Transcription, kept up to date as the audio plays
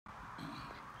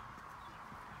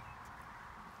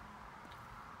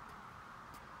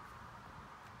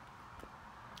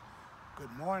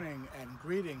Good morning and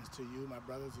greetings to you, my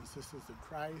brothers and sisters in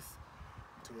Christ.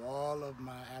 To all of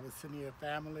my Abyssinia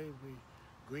family, we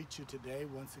greet you today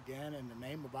once again in the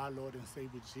name of our Lord and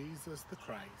Savior Jesus the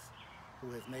Christ,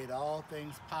 who has made all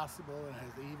things possible and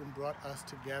has even brought us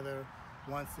together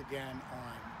once again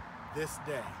on this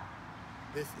day.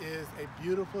 This is a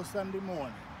beautiful Sunday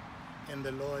morning in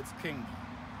the Lord's kingdom,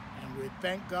 and we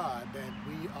thank God that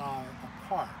we are a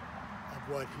part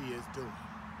of what He is doing.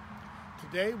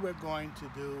 Today we're going to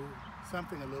do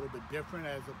something a little bit different,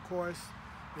 as of course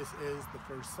this is the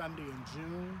first Sunday in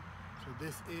June, so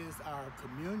this is our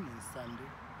Communion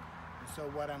Sunday. And so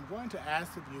what I'm going to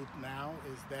ask of you now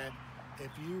is that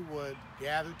if you would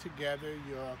gather together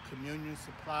your communion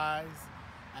supplies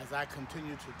as I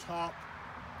continue to talk,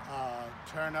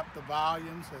 turn up the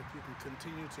volume so that you can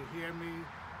continue to hear me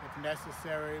if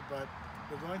necessary, but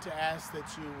we're going to ask that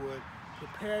you would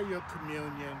prepare your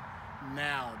communion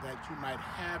now, that you might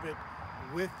have it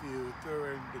with you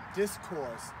during the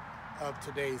discourse of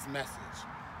today's message.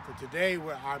 So today,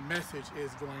 where our message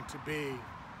is going to be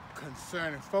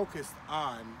concerned and focused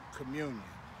on communion.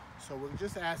 So we're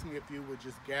just asking if you would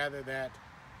just gather that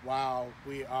while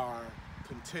we are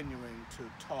continuing to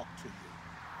talk to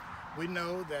you. We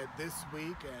know that this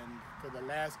week and for the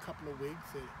last couple of weeks,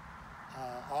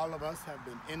 all of us have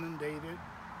been inundated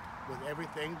with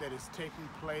everything that is taking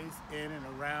place in and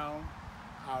around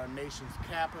our nation's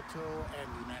capital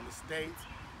and the United States,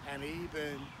 and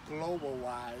even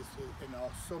global-wise,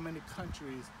 so many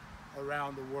countries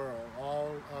around the world.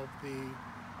 All of the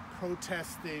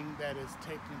protesting that is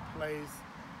taking place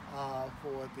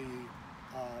for the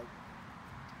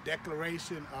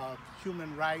declaration of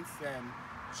human rights and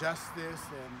justice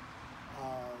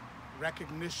and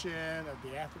recognition of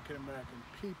the African American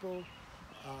people.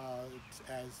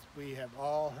 As we have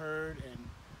all heard, and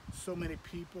so many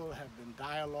people have been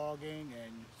dialoguing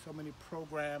and so many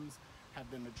programs have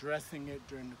been addressing it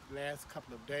during the last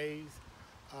couple of days.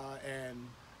 And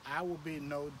I will be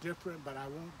no different, but I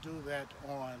won't do that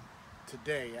on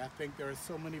today. I think there are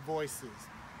so many voices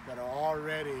that are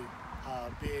already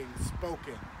being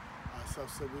spoken. So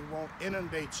we won't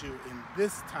inundate you in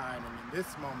this time and in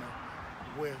this moment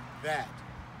with that.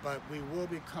 But we will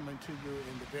be coming to you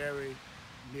in the very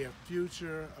near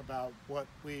future about what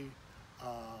we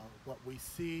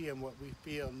see and what we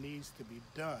feel needs to be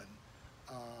done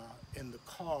in the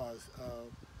cause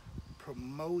of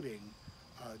promoting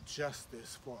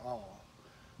justice for all.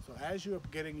 So as you are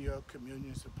getting your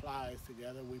communion supplies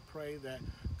together, we pray that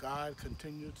God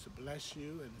continues to bless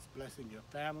you and is blessing your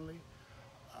family.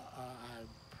 I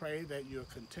pray that you're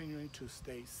continuing to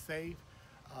stay safe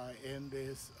in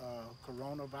this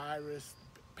coronavirus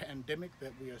pandemic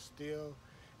that we are still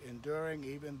enduring,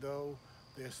 even though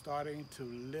they're starting to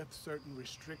lift certain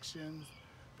restrictions,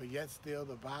 but yet still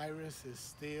the virus is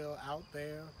still out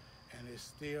there and is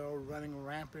still running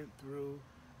rampant through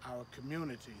our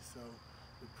community. So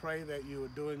we pray that you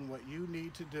are doing what you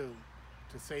need to do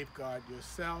to safeguard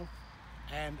yourself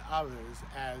and others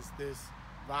as this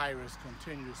virus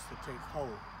continues to take hold.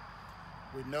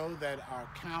 We know that our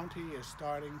county is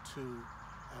starting to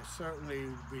certainly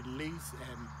release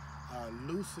and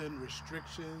loosen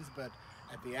restrictions, but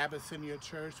at the Abyssinia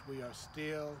Church, we are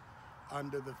still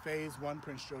under the Phase 1.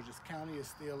 Prince George's County is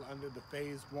still under the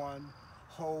Phase 1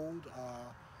 hold,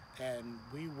 and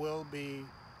we will be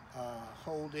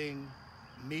holding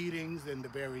meetings in the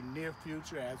very near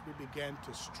future as we begin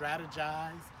to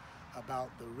strategize about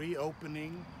the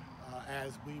reopening,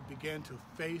 as we begin to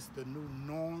face the new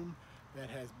norm that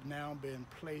has now been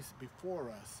placed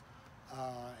before us.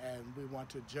 And we want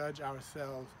to judge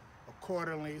ourselves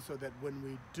accordingly so that when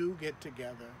we do get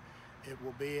together, it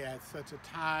will be at such a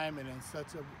time and in such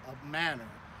a manner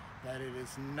that it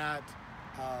is not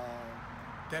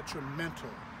detrimental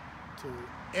to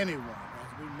anyone.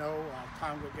 As we know, our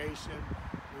congregation,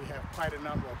 we have quite a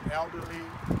number of elderly,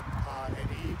 and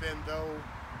even though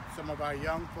some of our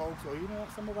young folks, or even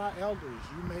some of our elders,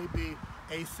 you may be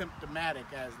asymptomatic,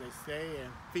 as they say,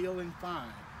 and feeling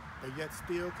fine, but yet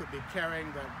still could be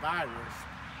carrying that virus,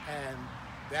 and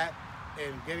that,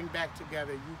 in getting back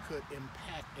together, you could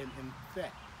impact and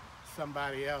infect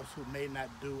somebody else who may not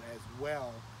do as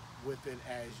well with it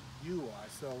as you are.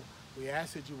 So we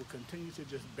ask that you will continue to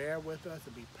just bear with us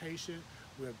and be patient.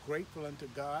 We're grateful unto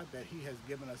God that He has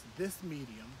given us this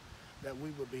medium, that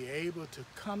we will be able to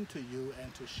come to you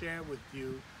and to share with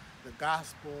you the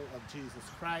gospel of Jesus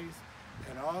Christ,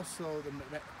 and also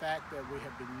the fact that we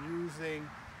have been using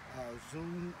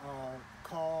Zoom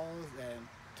calls and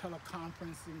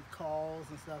teleconferencing calls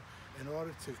and stuff in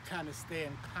order to kind of stay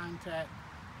in contact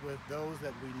with those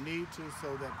that we need to,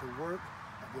 so that the work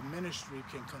of the ministry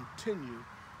can continue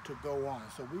to go on.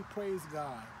 So we praise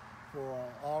God for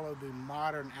all of the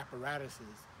modern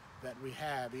apparatuses that we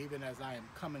have, even as I am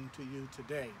coming to you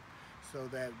today, so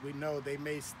that we know they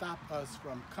may stop us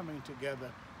from coming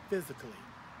together physically,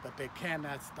 but they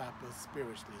cannot stop us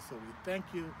spiritually. So we thank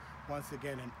you once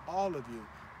again, and all of you,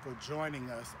 for joining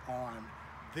us on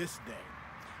this day.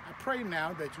 I pray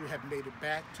now that you have made it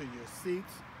back to your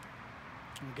seats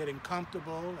and getting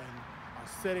comfortable and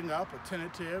are sitting up,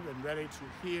 attentive and ready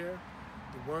to hear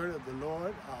the word of the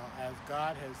Lord as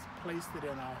God has placed it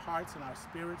in our hearts and our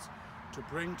spirits to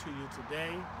bring to you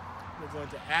today. We're going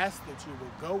to ask that you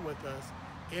will go with us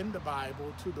in the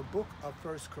Bible to the book of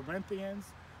 1 Corinthians.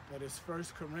 That is 1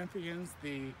 Corinthians,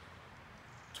 the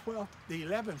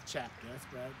 11th chapter. That's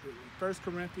right. 1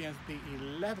 Corinthians, the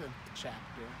 11th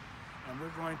chapter. And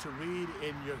we're going to read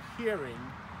in your hearing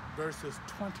verses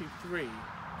 23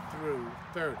 through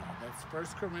 30. That's 1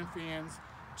 Corinthians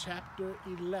chapter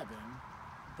 11,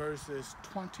 verses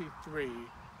 23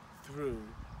 through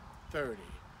 30.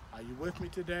 Are you with me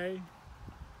today?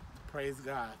 Praise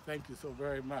God. Thank you so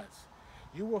very much.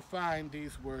 You will find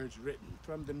these words written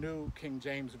from the New King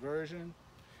James Version.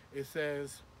 It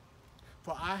says,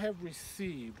 "For I have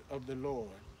received of the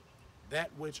Lord that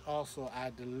which also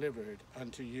I delivered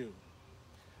unto you,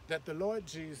 that the Lord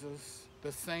Jesus,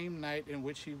 the same night in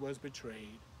which he was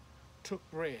betrayed, took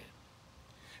bread.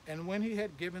 And when he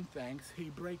had given thanks, he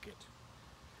brake it,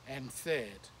 and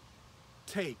said,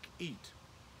 Take, eat.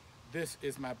 This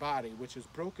is my body, which is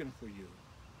broken for you.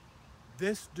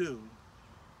 This do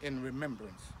in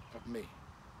remembrance of me.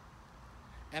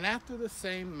 And after the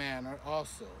same manner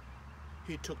also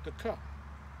he took the cup.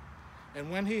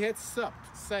 And when he had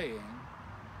supped, saying,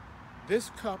 This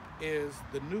cup is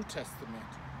the New Testament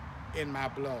in my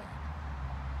blood.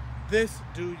 This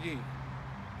do ye,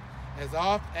 as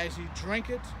oft as ye drink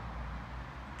it,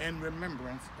 in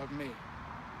remembrance of me.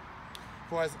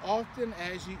 For as often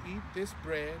as ye eat this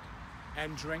bread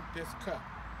and drink this cup,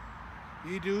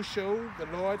 ye do show the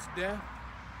Lord's death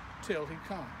till he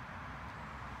come.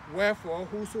 Wherefore,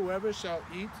 whosoever shall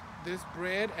eat this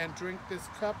bread and drink this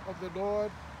cup of the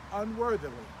Lord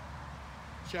unworthily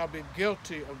shall be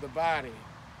guilty of the body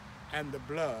and the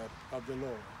blood of the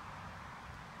Lord.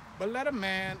 But let a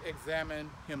man examine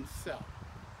himself,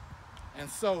 and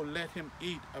so let him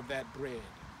eat of that bread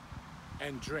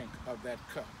and drink of that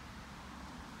cup.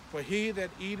 For he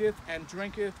that eateth and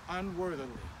drinketh unworthily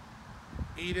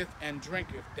eateth and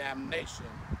drinketh damnation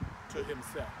to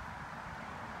himself,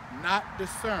 not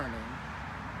discerning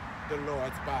the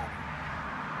Lord's body.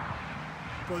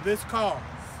 For this cause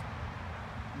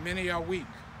many are weak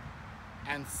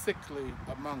and sickly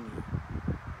among you,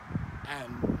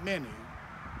 and many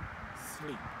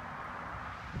sleep."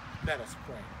 Let us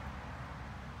pray.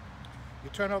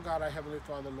 Eternal God, our Heavenly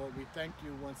Father, Lord, we thank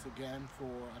you once again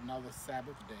for another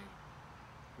Sabbath day.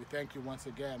 We thank you once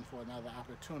again for another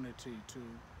opportunity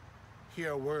to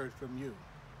hear a word from you.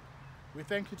 We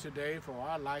thank you today for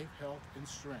our life, health, and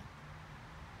strength,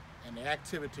 and the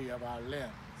activity of our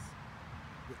limbs.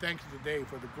 We thank you today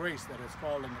for the grace that has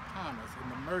fallen upon us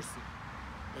and the mercy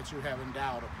that you have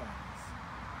endowed upon us.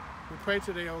 We pray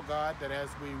today, O God, that as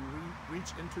we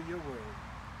reach into your word,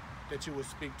 that you will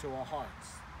speak to our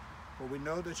hearts. For we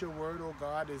know that your word, O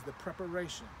God, is the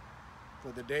preparation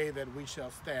for the day that we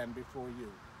shall stand before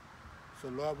you. So,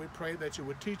 Lord, we pray that you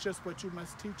would teach us what you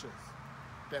must teach us,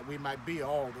 that we might be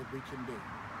all that we can be.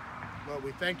 Lord,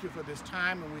 we thank you for this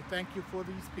time, and we thank you for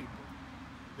these people.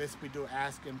 This we do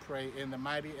ask and pray in the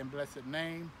mighty and blessed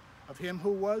name of him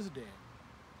who was dead,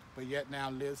 but yet now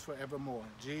lives forevermore,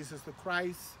 Jesus the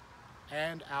Christ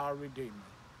and our Redeemer.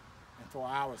 And for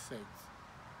our sakes,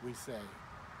 we say,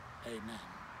 amen.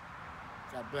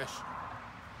 God bless you.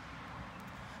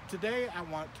 Today I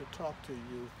want to talk to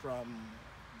you from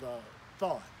the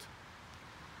thought,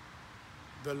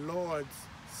 the Lord's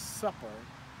Supper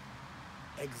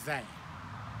exam.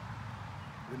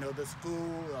 We know the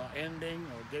school are ending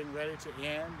or getting ready to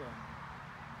end,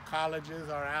 and colleges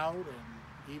are out,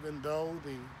 and even though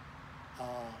the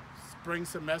spring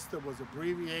semester was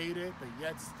abbreviated, but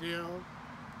yet still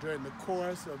during the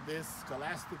course of this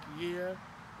scholastic year,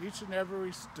 each and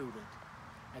every student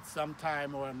at some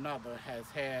time or another has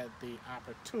had the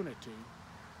opportunity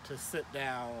to sit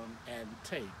down and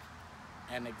take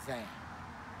an exam.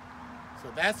 So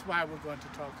that's why we're going to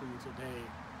talk to you today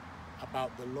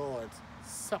about the Lord's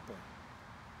Supper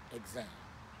exam.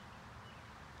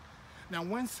 Now,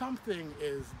 when something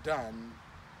is done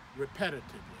repetitively,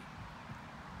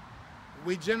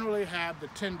 we generally have the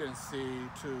tendency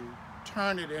to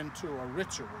turn it into a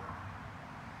ritual,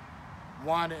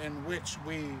 one in which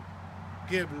we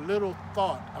give little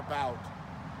thought about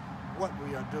what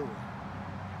we are doing.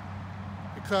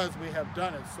 Because we have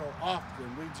done it so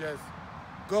often, we just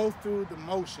go through the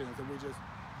motions and we just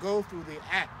go through the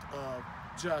act of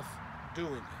just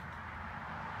doing it.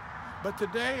 But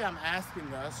today I'm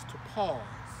asking us to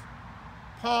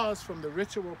pause from the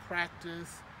ritual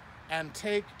practice and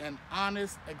take an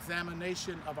honest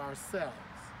examination of ourselves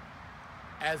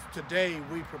as today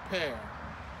we prepare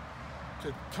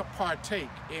to partake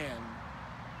in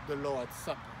the Lord's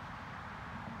Supper.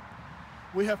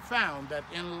 We have found that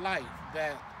in life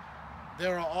that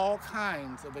there are all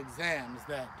kinds of exams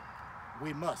that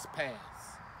we must pass.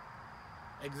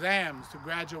 Exams to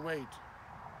graduate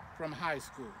from high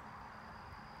school.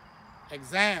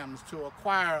 Exams to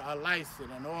acquire a license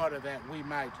in order that we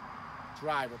might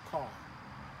drive a car.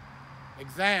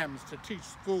 Exams to teach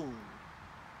school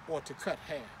or to cut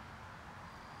hair.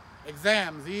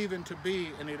 Exams even to be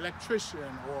an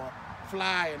electrician or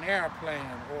fly an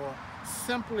airplane or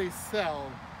simply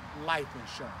sell life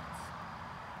insurance.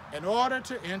 In order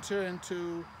to enter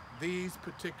into these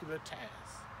particular tasks,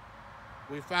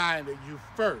 we find that you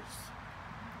first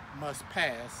must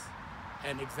pass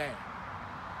an exam.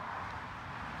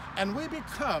 And we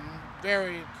become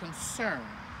very concerned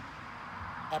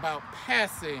about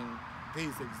passing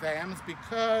these exams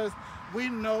because we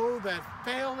know that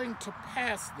failing to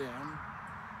pass them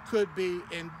could be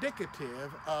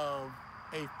indicative of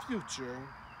a future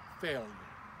failure.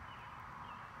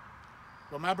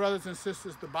 Well, my brothers and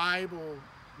sisters, the Bible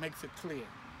makes it clear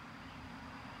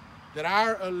that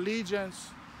our allegiance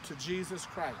to Jesus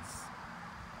Christ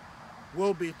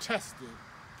will be tested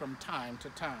from time to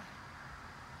time.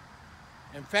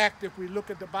 In fact, if we look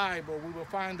at the Bible, we will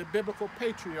find the biblical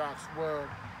patriarchs were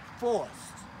forced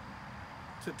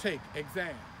to take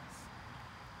exams.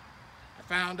 I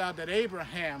found out that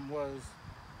Abraham was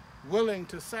willing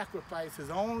to sacrifice his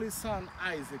only son,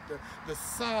 Isaac, the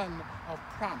son of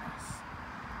promise.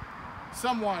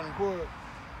 Would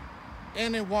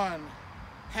anyone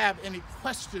have any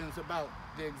questions about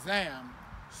the exam?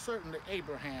 Certainly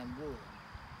Abraham would.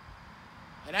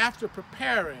 And after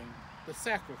preparing the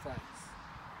sacrifice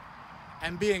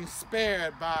and being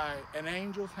spared by an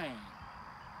angel's hand,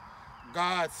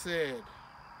 God said,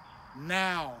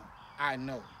 "Now I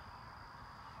know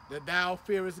that thou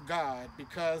fearest God,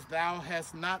 because thou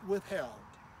hast not withheld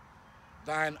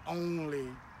thine only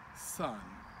son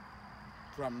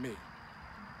from me."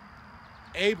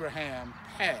 Abraham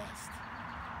passed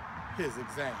his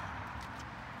exam.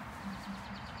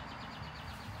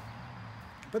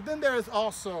 But then there is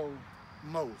also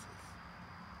Moses.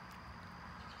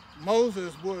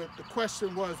 The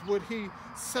question was, would he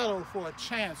settle for a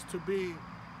chance to be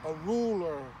a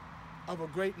ruler of a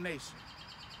great nation?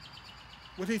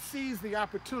 Would he seize the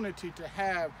opportunity to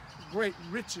have great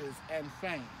riches and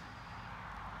fame?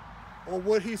 Or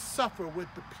would he suffer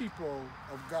with the people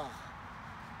of God?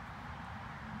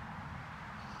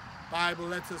 The Bible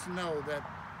lets us know that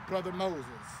Brother Moses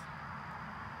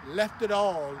left it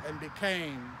all and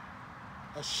became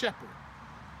a shepherd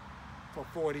for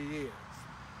 40 years.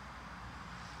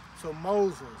 So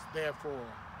Moses, therefore,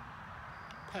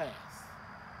 passed.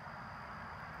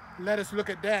 Let us look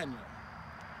at Daniel.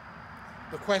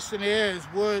 The question is,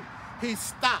 would he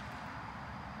stop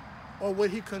or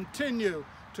would he continue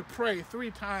to pray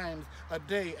 3 times a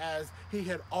day as he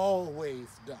had always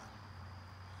done?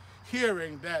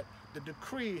 Hearing that the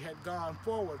decree had gone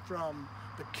forward from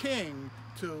the king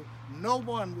to no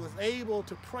one was able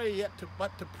to pray yet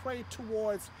but to pray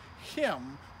towards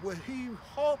him, would he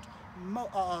halt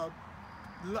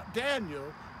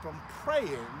Daniel from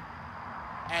praying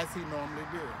as he normally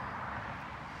did?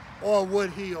 Or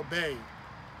would he obey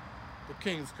the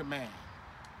king's command?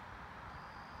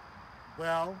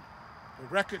 Well, the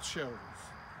record shows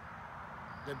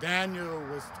that Daniel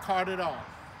was carted off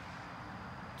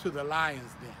to the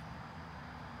lion's den,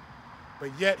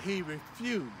 but yet he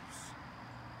refused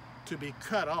to be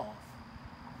cut off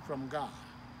from God.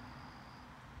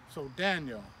 So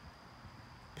Daniel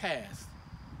passed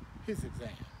his exam.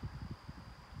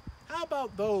 How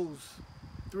about those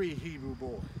 3 Hebrew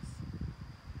boys?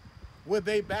 Would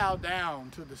they bow down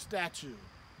to the statue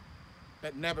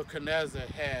that Nebuchadnezzar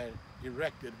had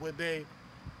erected? Would they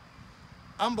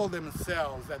humble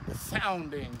themselves at the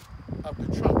sounding of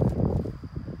the trumpet?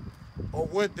 Or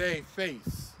would they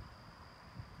face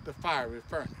the fiery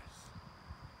furnace?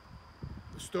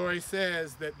 The story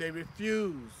says that they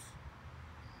refused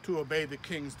to obey the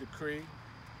king's decree,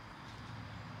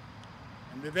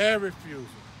 and their refusal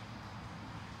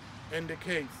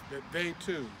indicates that they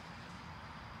too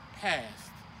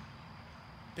passed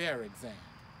their exam.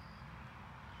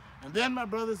 And then, my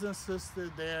brothers and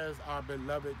sisters, there's our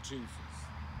beloved Jesus.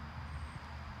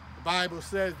 The Bible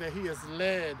says that he is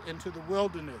led into the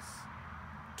wilderness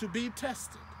to be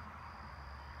tested.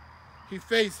 He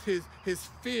faced his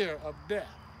fear of death.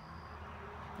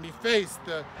 And he faced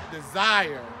the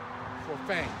desire for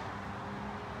fame.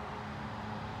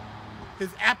 His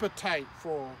appetite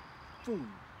for food.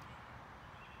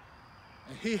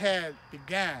 And he had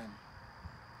began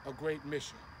a great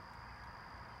mission.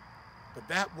 But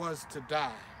that was to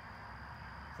die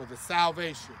for the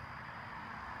salvation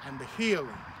and the healing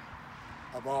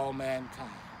of all mankind.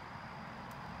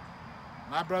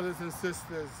 My brothers and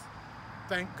sisters,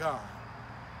 thank God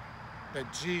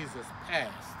that Jesus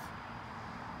passed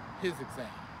his exam.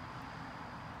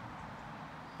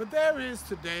 But there is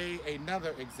today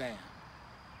another exam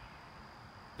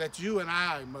that you and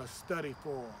I must study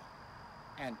for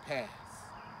and pass.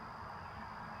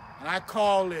 And I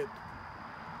call it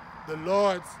the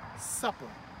Lord's Supper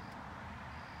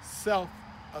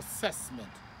self-assessment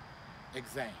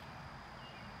exam.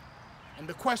 And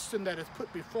the question that is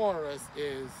put before us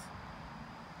is,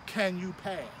 can you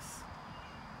pass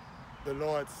the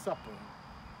Lord's Supper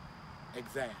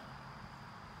exam?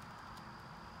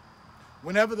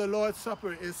 Whenever the Lord's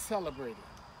Supper is celebrated,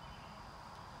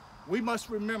 we must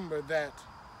remember that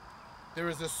there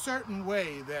is a certain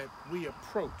way that we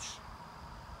approach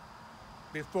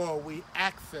before we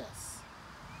access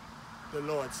the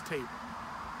Lord's table.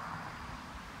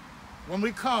 When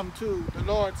we come to the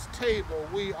Lord's table,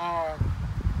 we are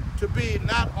to be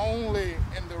not only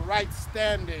in the right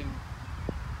standing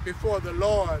before the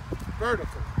Lord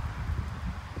vertically,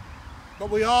 but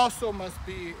we also must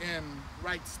be in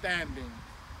right standing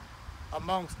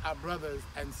amongst our brothers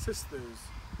and sisters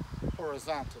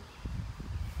horizontally.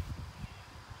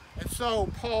 And so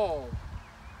Paul,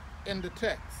 in the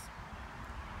text,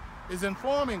 is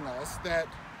informing us that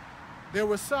there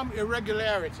were some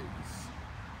irregularities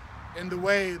in the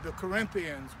way the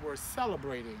Corinthians were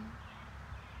celebrating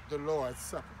the Lord's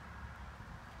Supper.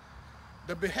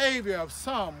 The behavior of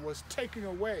some was taking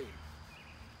away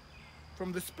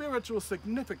from the spiritual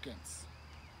significance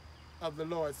of the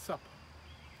Lord's Supper.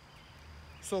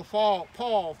 So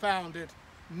Paul found it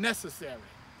necessary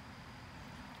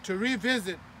to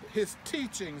revisit his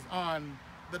teachings on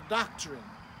the doctrine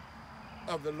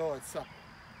of the Lord's Supper.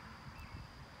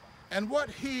 And what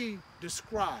he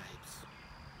describes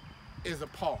is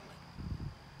appalling.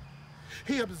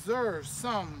 He observes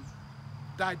some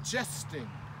digesting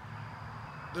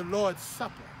the Lord's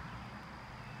Supper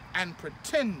and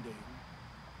pretending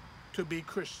to be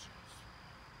Christians.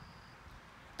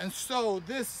 And so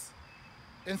this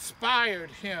inspired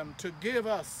him to give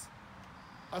us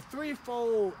a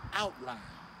threefold outline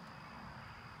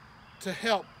to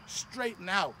help straighten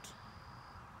out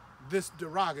this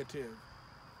derogative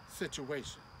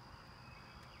situation.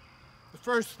 The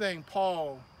first thing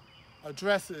Paul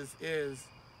addresses is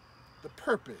the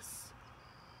purpose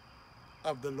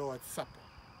of the Lord's Supper.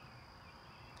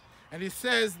 And he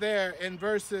says there in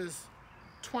verses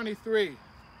 23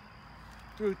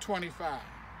 through 25,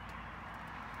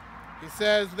 he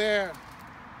says there,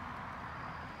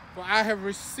 "For I have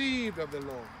received of the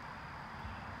Lord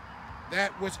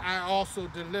that which I also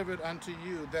delivered unto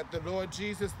you, that the Lord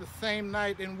Jesus, the same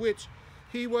night in which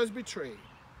he was betrayed,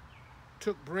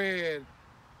 took bread,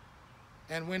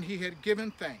 and when he had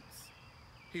given thanks,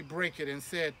 he brake it and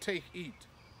said, Take, eat.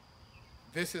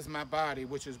 This is my body,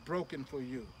 which is broken for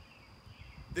you.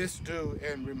 This do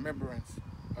in remembrance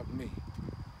of me.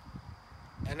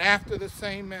 And after the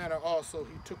same manner also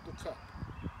he took the cup,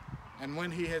 and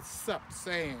when he had supped,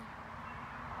 saying,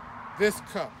 This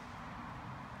cup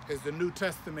is the New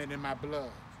Testament in my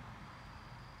blood.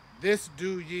 This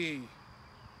do ye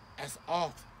as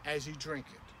oft as ye drink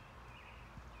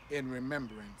it in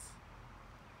remembrance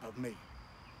of me."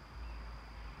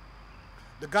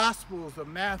 The Gospels of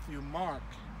Matthew, Mark,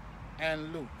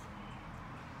 and Luke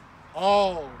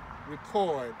all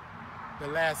record the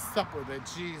Last Supper that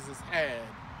Jesus had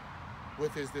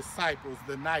with his disciples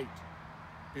the night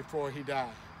before he died.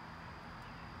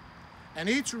 And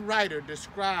each writer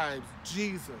describes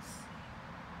Jesus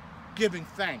giving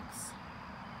thanks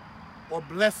or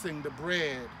blessing the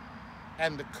bread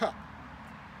and the cup,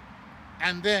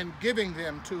 and then giving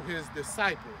them to his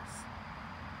disciples,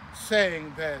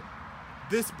 saying that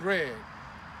this bread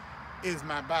is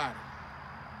my body,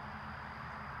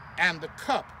 and the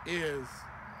cup is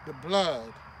the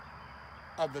blood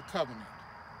of the covenant,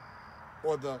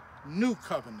 or the new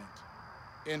covenant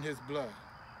in his blood.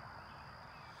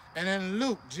 And in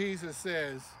Luke, Jesus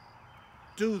says,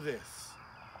 "Do this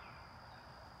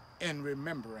in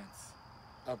remembrance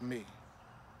of me."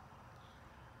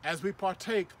 as we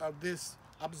partake of this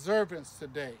observance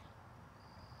today,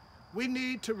 we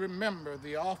need to remember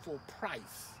the awful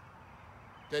price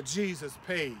that Jesus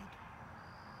paid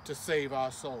to save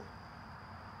our soul.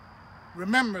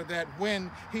 Remember that when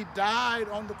he died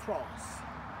on the cross,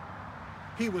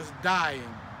 he was dying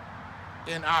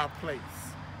in our place,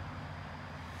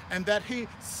 and that he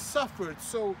suffered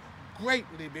so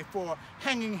greatly before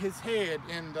hanging his head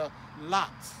in the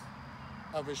locks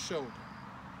of his shoulder.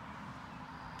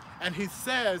 And he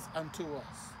says unto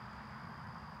us,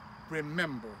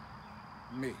 remember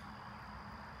me.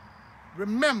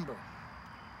 Remember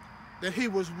that he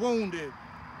was wounded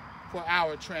for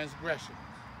our transgressions.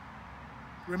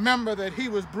 Remember that he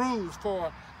was bruised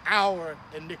for our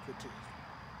iniquities.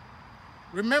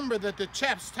 Remember that the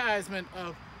chastisement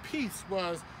of peace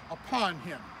was upon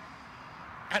him.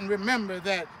 And remember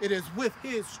that it is with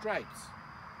his stripes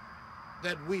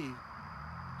that we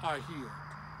are healed.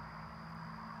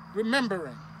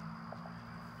 Remembering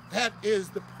that is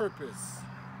the purpose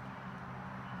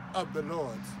of the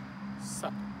Lord's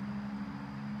Supper.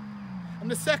 And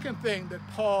the second thing that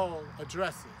Paul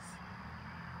addresses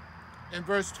in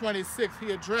verse 26,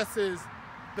 he addresses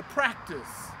the practice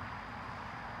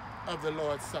of the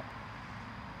Lord's Supper.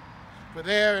 For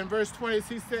there in verse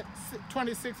 26,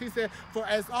 he said, for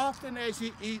as often as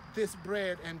ye eat this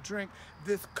bread and drink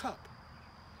this cup,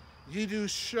 ye do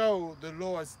show the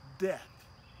Lord's death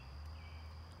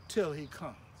till he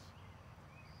comes.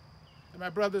 And my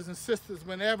brothers and sisters,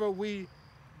 whenever we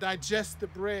digest the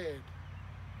bread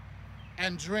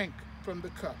and drink from the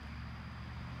cup,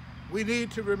 we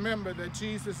need to remember that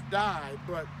Jesus died,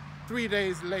 but 3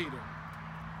 days later,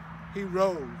 he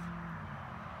rose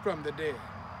from the dead.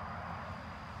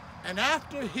 And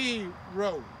after he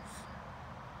rose,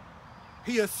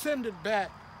 he ascended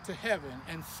back to heaven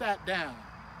and sat down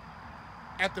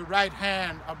at the right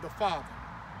hand of the Father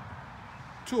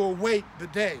to await the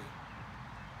day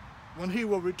when he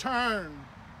will return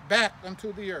back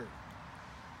unto the earth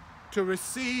to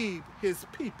receive his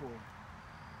people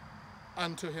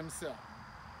unto himself.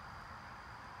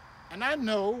 And I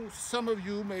know some of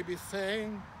you may be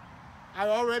saying, I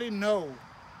already know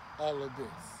all of this.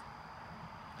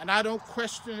 And I don't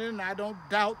question it, and I don't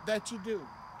doubt that you do.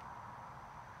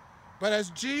 But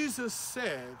as Jesus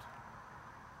said,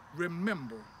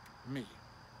 remember me.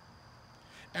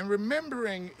 And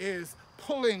remembering is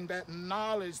pulling that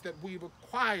knowledge that we've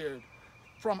acquired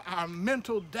from our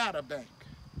mental data bank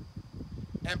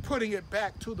and putting it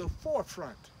back to the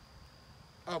forefront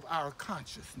of our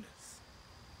consciousness.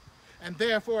 And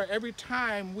therefore, every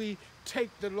time we take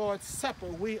the Lord's Supper,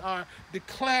 we are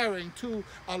declaring to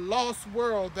a lost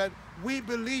world that we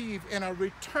believe in a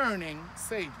returning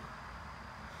Savior.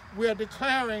 We are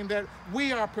declaring that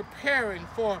we are preparing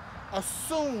for a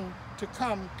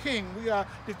soon-to-come King. We are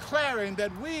declaring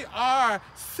that we are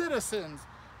citizens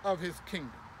of his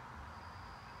kingdom.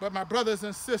 But my brothers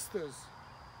and sisters,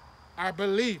 our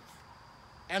belief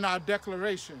and our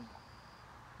declaration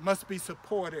must be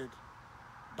supported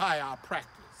by our practice.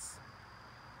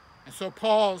 And so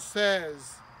Paul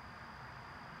says,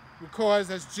 because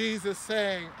as Jesus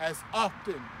saying, as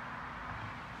often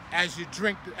as you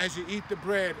eat the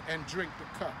bread and drink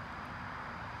the cup,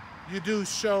 you do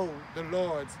show the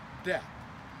Lord's death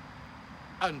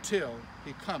until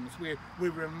he comes. We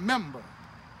remember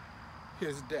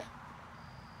his death.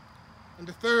 And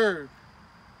the third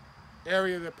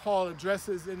area that Paul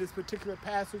addresses in this particular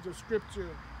passage of Scripture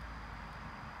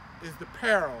is the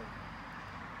peril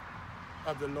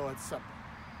of the Lord's Supper.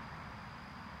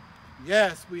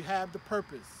 Yes, we have the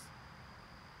purpose.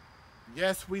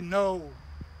 Yes, we know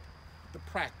the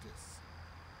practice.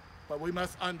 But we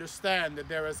must understand that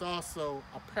there is also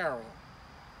a peril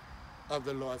of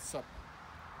the Lord's Supper.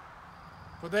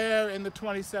 For there in the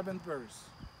 27th verse,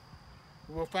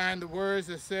 we will find the words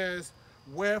that says,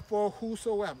 wherefore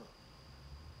whosoever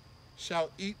shall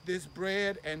eat this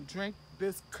bread and drink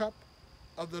this cup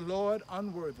of the Lord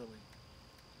unworthily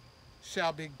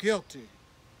shall be guilty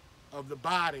of the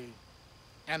body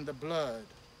and the blood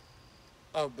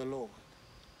of the Lord.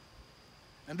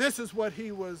 And this is what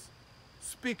he was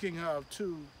speaking of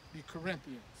to the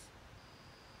Corinthians.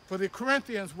 For the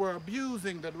Corinthians were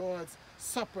abusing the Lord's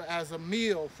Supper as a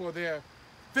meal for their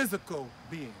physical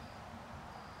being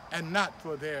and not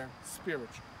for their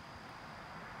spiritual.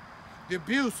 The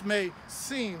abuse may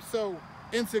seem so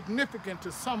insignificant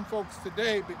to some folks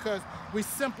today because we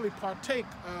simply partake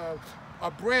of a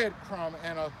breadcrumb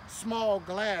and a small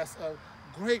glass of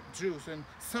grape juice, in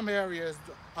some areas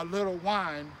a little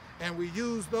wine, and we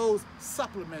use those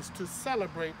supplements to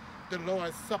celebrate the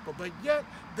Lord's Supper. But yet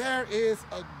there is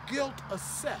a guilt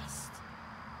assessed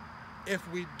if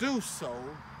we do so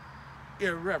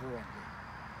irreverently.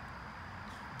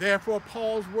 Therefore,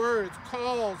 Paul's words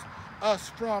calls us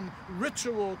from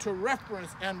ritual to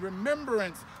reference and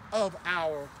remembrance of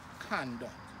our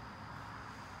conduct.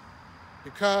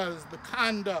 Because the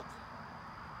conduct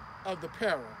of the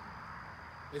peril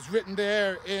is written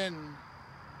there in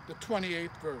the 28th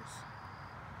verse,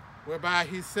 whereby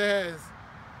he says,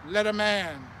 let a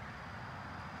man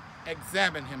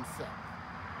examine himself.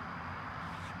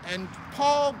 And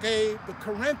Paul gave the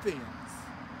Corinthians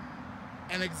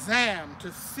an exam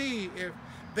to see if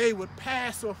they would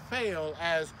pass or fail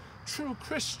as true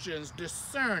Christians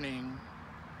discerning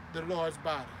the Lord's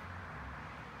body.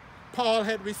 Paul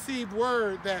had received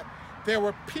word that there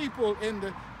were people in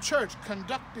the church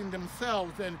conducting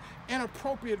themselves in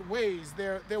inappropriate ways.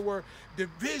 There were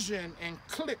division and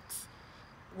cliques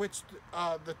which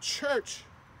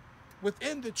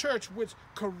within the church which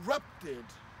corrupted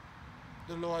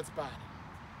the Lord's body.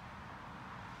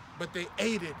 But they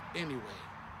ate it anyway,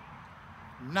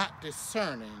 not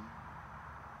discerning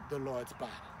the Lord's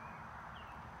body.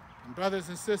 And brothers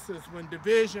and sisters, when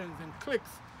divisions and cliques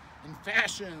and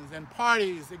fashions and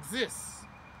parties exist,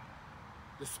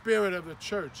 the spirit of the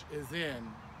church is in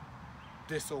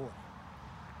disorder.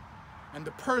 And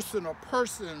the person or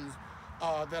persons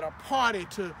that are party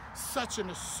to such an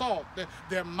assault,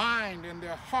 their mind and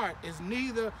their heart is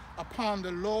neither upon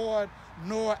the Lord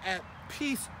nor at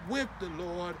peace with the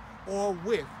Lord or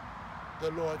with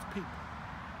the Lord's people.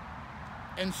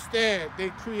 Instead, they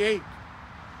create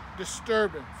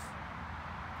disturbance.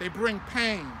 They bring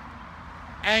pain,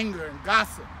 anger and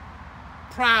gossip,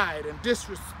 pride and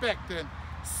disrespect and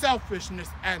selfishness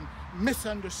and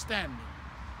misunderstanding.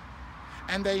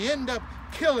 And they end up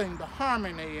killing the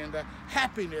harmony and the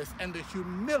happiness and the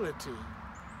humility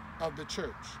of the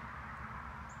church.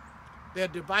 They're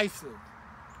divisive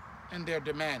and they're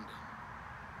demanding,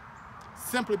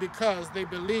 simply because they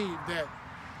believe that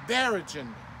their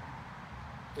agenda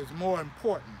is more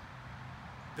important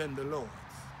than the Lord's.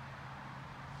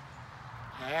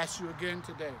 I ask you again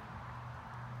today,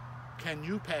 can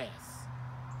you pass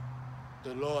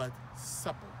the Lord's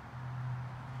Supper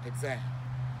exam?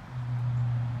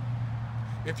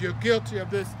 If you're guilty of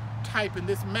this type and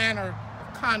this manner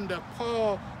of conduct,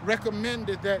 Paul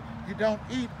recommended that you don't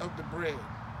eat of the bread,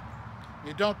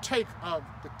 you don't take of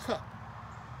the cup,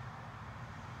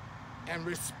 and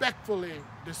respectfully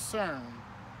discern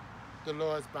the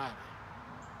Lord's body.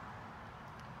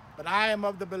 But I am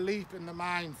of the belief and the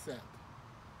mindset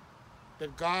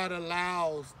that God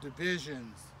allows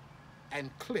divisions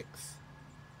and cliques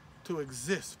to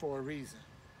exist for a reason.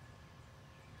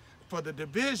 For the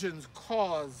divisions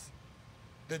cause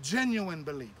the genuine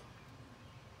believer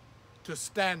to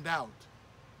stand out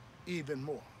even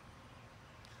more.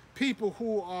 People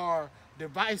who are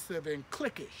divisive and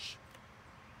cliquish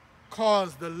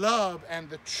cause the love and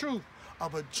the truth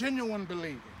of a genuine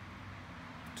believer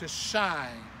to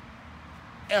shine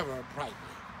ever brightly.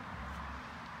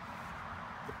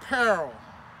 The peril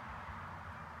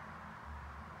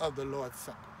of the Lord's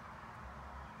Supper.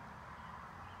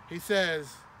 He says,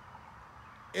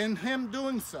 in him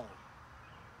doing so,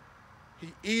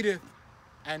 he eateth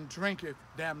and drinketh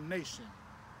damnation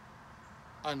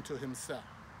unto himself.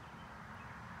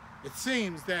 It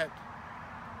seems that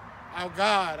our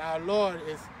God, our Lord,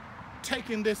 is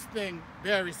taking this thing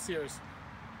very seriously.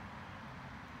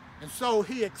 And so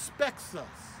he expects us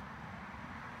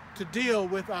to deal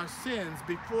with our sins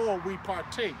before we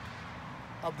partake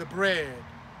of the bread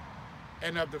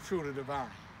and of the fruit of the vine.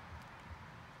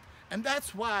 And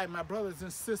that's why, my brothers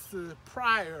and sisters,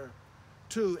 prior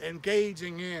to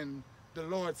engaging in the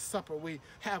Lord's Supper, we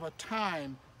have a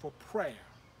time for prayer.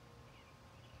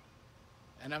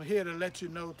 And I'm here to let you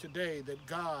know today that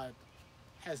God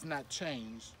has not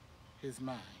changed his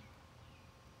mind.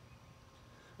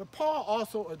 But Paul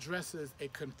also addresses a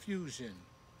confusion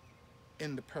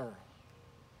in the peril.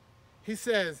 He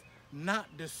says,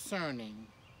 not discerning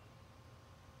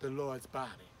the Lord's body.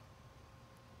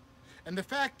 And the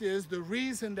fact is, the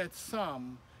reason that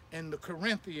some in the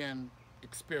Corinthian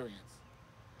experience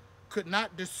could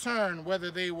not discern whether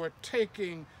they were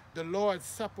taking the Lord's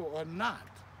Supper or not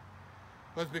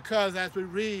was because, as we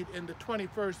read in the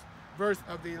 21st verse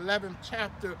of the 11th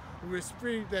chapter, we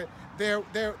read that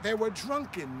there were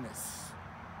drunkenness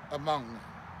among them.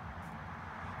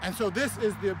 And so this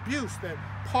is the abuse that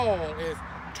Paul is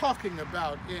talking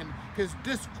about in his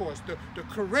discourse. The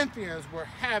Corinthians were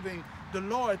having the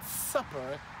Lord's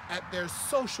Supper at their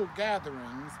social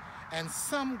gatherings, and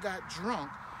some got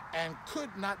drunk and could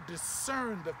not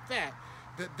discern the fact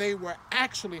that they were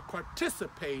actually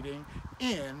participating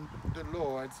in the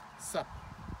Lord's Supper.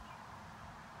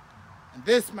 And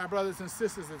this, my brothers and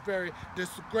sisters, is very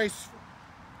disgraceful.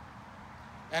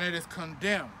 And it is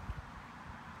condemned,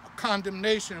 a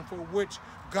condemnation for which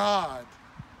God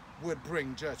would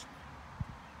bring judgment.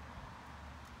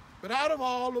 But out of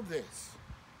all of this,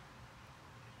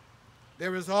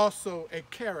 there is also a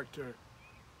character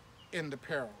in the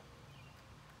parable.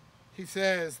 He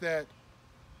says that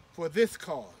for this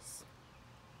cause,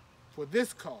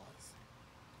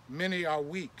 many are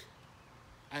weak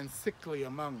and sickly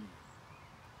among you,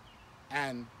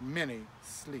 and many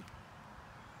sleep.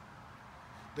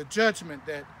 The judgment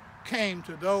that came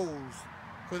to those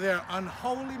for their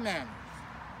unholy manners,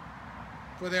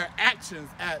 for their actions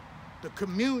at the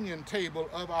communion table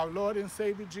of our Lord and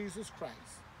Savior Jesus Christ,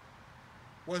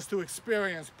 was to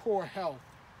experience poor health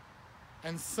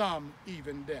and some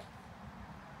even death.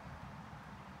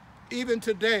 Even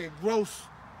today, gross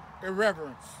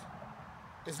irreverence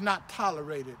is not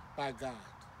tolerated by God.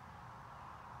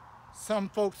 Some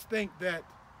folks think that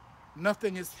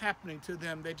nothing is happening to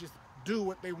them. They just do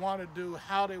what they want to do,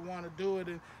 how they want to do it,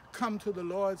 and come to the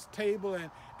Lord's table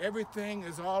and everything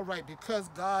is all right because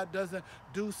God doesn't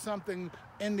do something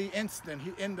in the instant,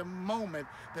 in the moment,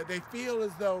 that they feel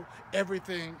as though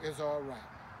everything is all right.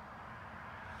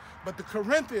 But the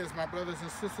Corinthians, my brothers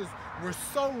and sisters, were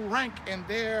so rank in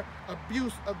their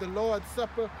abuse of the Lord's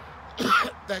Supper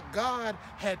that God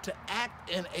had to act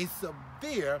in a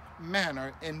severe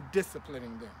manner in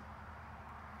disciplining them.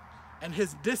 And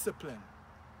his discipline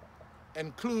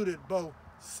included both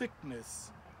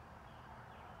sickness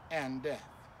and death.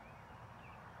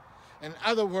 In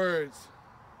other words,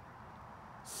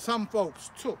 some folks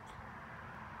took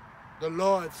the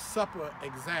Lord's Supper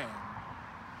exam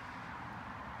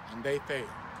and they failed.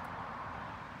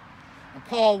 And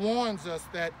Paul warns us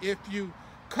that if you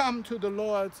come to the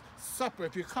Lord's Supper,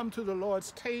 if you come to the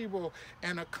Lord's table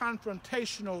in a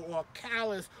confrontational or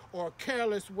callous or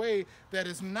careless way that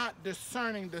is not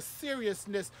discerning the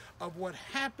seriousness of what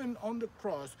happened on the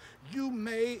cross, you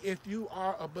may, if you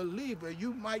are a believer,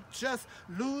 you might just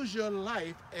lose your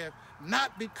life, if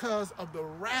not because of the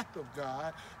wrath of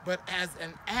God, but as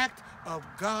an act of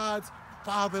God's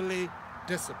fatherly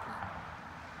discipline.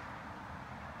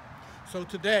 So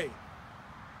today,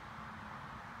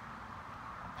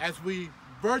 as we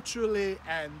virtually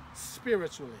and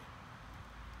spiritually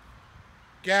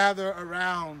gather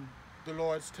around the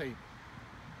Lord's table,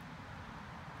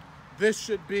 this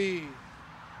should be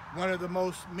one of the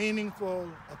most meaningful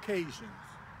occasions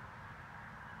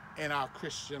in our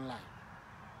Christian life.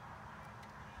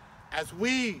 As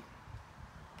we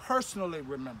personally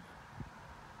remember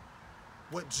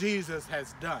what Jesus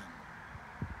has done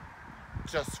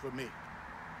just for me.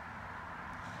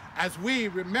 As we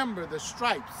remember the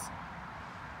stripes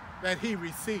that he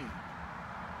received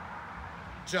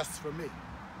just for me.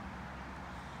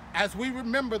 As we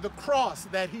remember the cross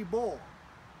that he bore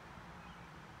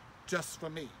just for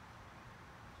me.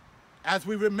 As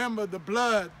we remember the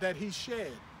blood that he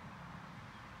shed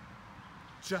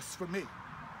just for me.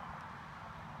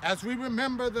 As we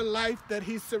remember the life that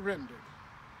he surrendered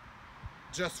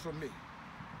just for me.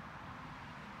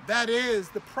 That is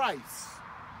the price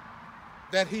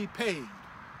that he paid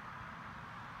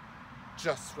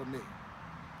just for me.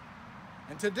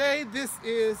 And today, this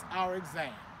is our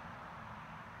exam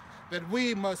that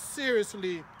we must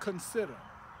seriously consider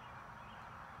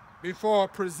before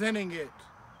presenting it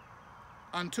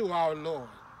unto our Lord.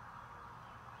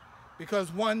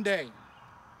 Because one day,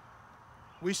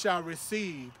 we shall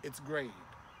receive its grade.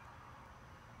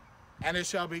 And it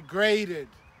shall be graded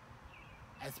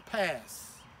as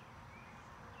pass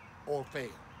or fail.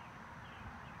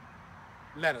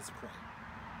 Let us pray.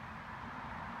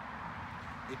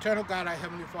 Eternal God, our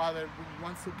Heavenly Father, we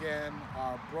once again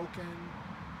are broken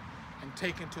and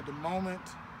taken to the moment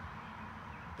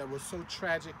that was so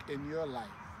tragic in your life,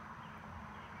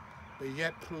 but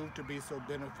yet proved to be so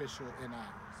beneficial in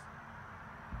ours.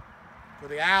 For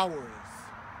the hours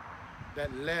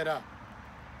that led up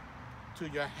to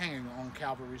your hanging on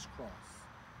Calvary's cross.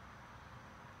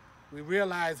 We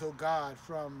realize, oh God,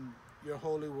 from your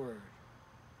holy word,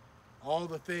 all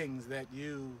the things that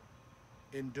you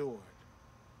endured,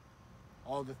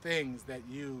 all the things that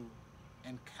you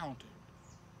encountered,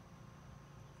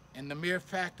 and the mere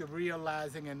fact of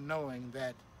realizing and knowing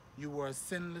that you were a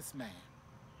sinless man,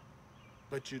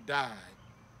 but you died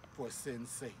for sin's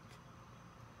sake.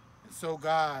 And so,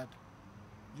 God,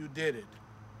 you did it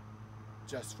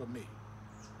just for me.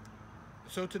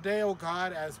 So today, oh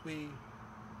God, as we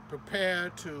prepare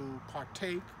to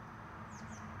partake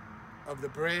of the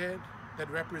bread that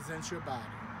represents your body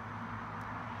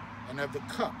and of the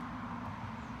cup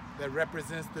that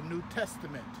represents the New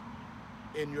Testament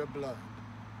in your blood.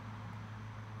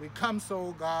 We come,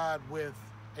 so God, with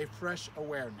a fresh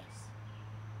awareness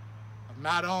of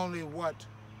not only what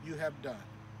you have done,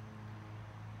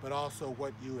 but also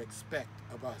what you expect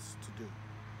of us to do.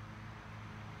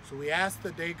 So we ask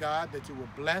today, God, that you will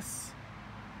bless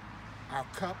our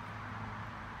cup,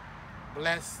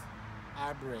 bless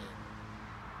our bread,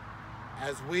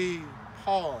 as we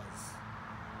pause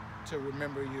to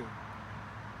remember you.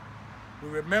 We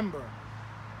remember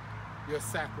your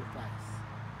sacrifice.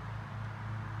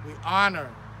 We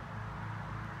honor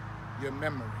your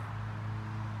memory.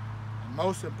 And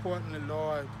most importantly,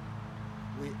 Lord,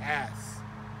 we ask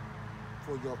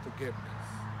for your forgiveness.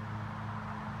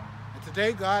 And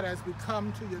today, God, as we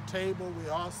come to your table, we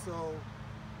also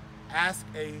ask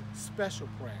a special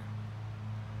prayer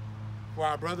for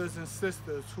our brothers and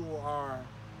sisters who are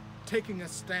taking a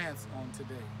stance on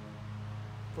today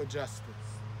for justice,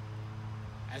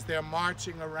 as they're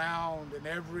marching around in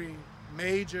every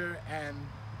major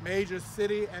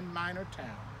city and minor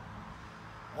town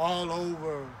all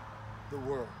over the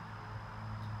world.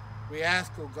 We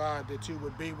ask, oh God, that you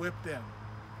would be with them.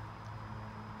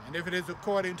 And if it is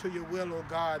according to your will, oh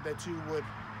God, that you would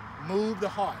move the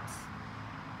hearts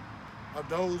of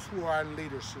those who are in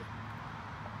leadership,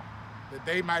 that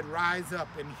they might rise up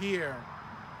and hear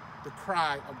the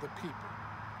cry of the people.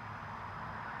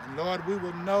 And Lord, we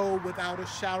will know without a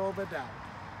shadow of a doubt,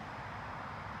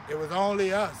 it was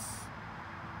only us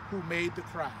who made the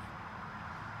cry,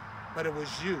 but it was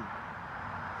you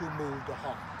who moved the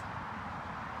heart.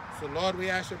 So Lord, we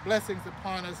ask your blessings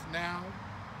upon us now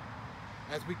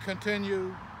as we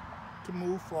continue to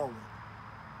move forward.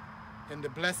 In the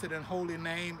blessed and holy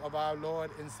name of our Lord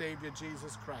and Savior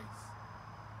Jesus Christ,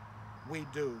 we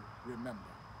do remember.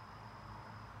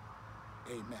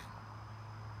 Amen.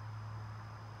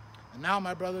 And now,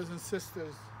 my brothers and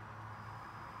sisters,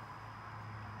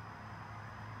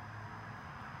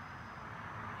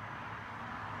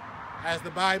 as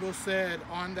the Bible said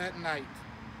on that night,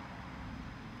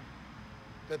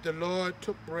 that the Lord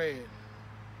took bread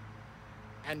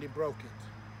and he broke it.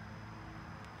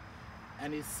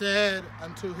 And he said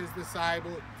unto his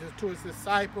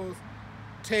disciples,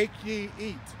 take ye,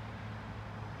 eat,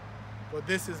 for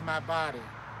this is my body,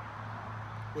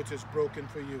 which is broken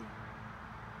for you.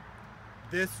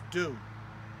 This do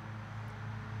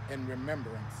in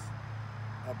remembrance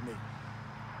of me.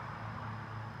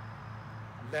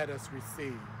 Let us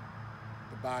receive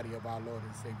the body of our Lord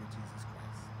and Savior Jesus Christ.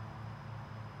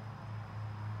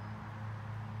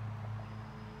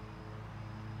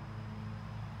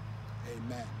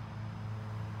 Amen.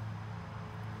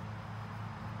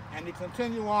 And he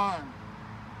continue on,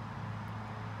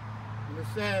 and it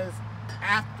says,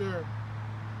 after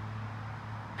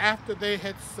they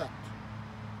had supped,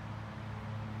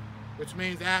 which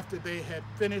means after they had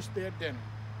finished their dinner,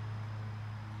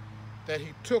 that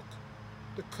he took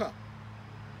the cup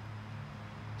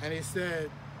and he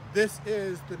said, this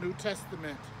is the New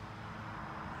Testament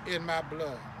in my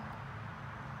blood.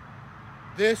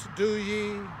 This do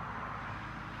ye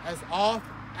as oft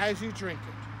as you drink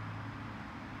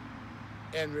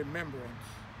it in remembrance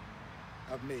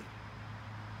of me.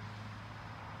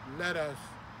 Let us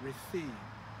receive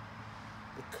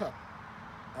the cup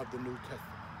of the New Testament.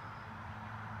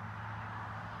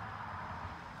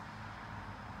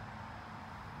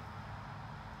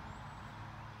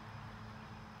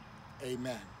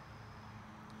 Amen.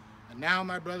 And now,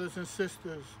 my brothers and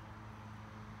sisters,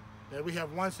 that we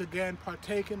have once again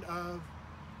partaken of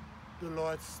the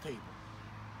Lord's table,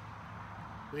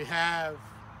 we have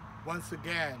once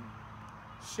again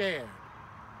shared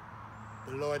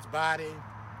the Lord's body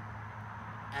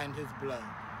and his blood.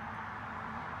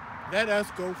 Let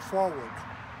us go forward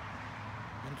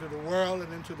into the world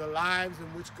and into the lives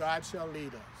in which God shall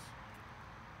lead us,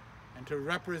 and to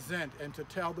represent and to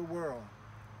tell the world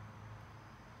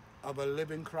of a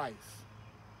living Christ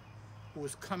who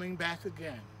is coming back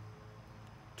again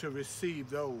to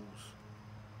receive those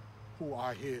who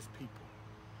are his people.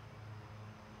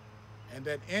 And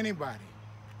that anybody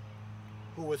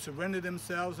who would surrender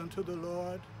themselves unto the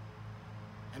Lord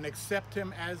and accept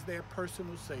him as their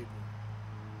personal Savior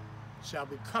shall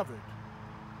be covered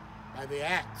by the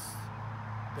acts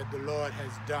that the Lord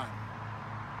has done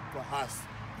for us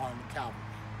on the Calvary.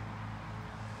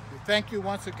 We thank you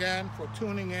once again for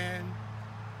tuning in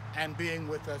and being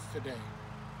with us today.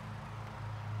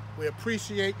 We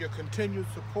appreciate your continued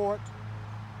support.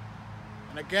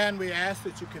 And again, we ask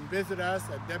that you can visit us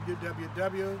at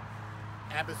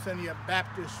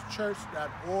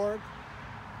www.abyssiniabaptistchurch.org.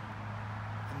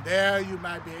 And there you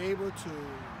might be able to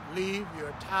leave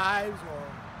your tithes or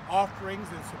offerings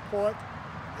in support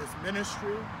of this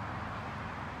ministry,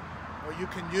 or you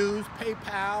can use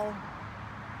PayPal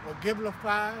or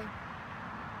Givelify,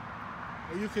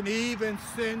 or you can even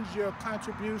send your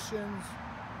contributions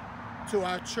to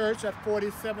our church at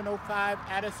 4705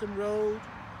 Addison Road,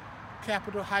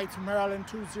 Capitol Heights, Maryland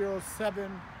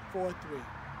 20743.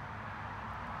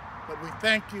 But we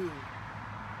thank you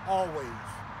always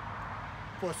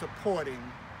for supporting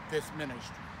this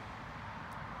ministry.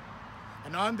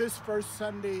 And on this first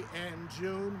Sunday in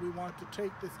June, we want to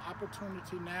take this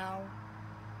opportunity now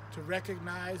to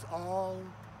recognize all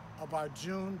of our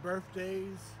June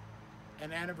birthdays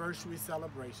and anniversary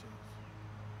celebrations.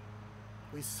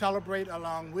 We celebrate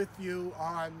along with you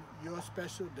on your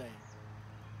special day,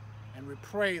 and we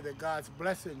pray that God's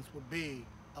blessings will be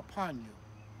upon you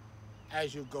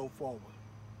as you go forward.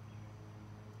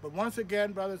 But once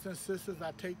again, brothers and sisters,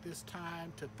 I take this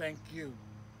time to thank you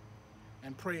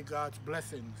and pray God's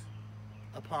blessings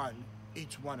upon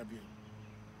each one of you.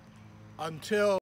 Until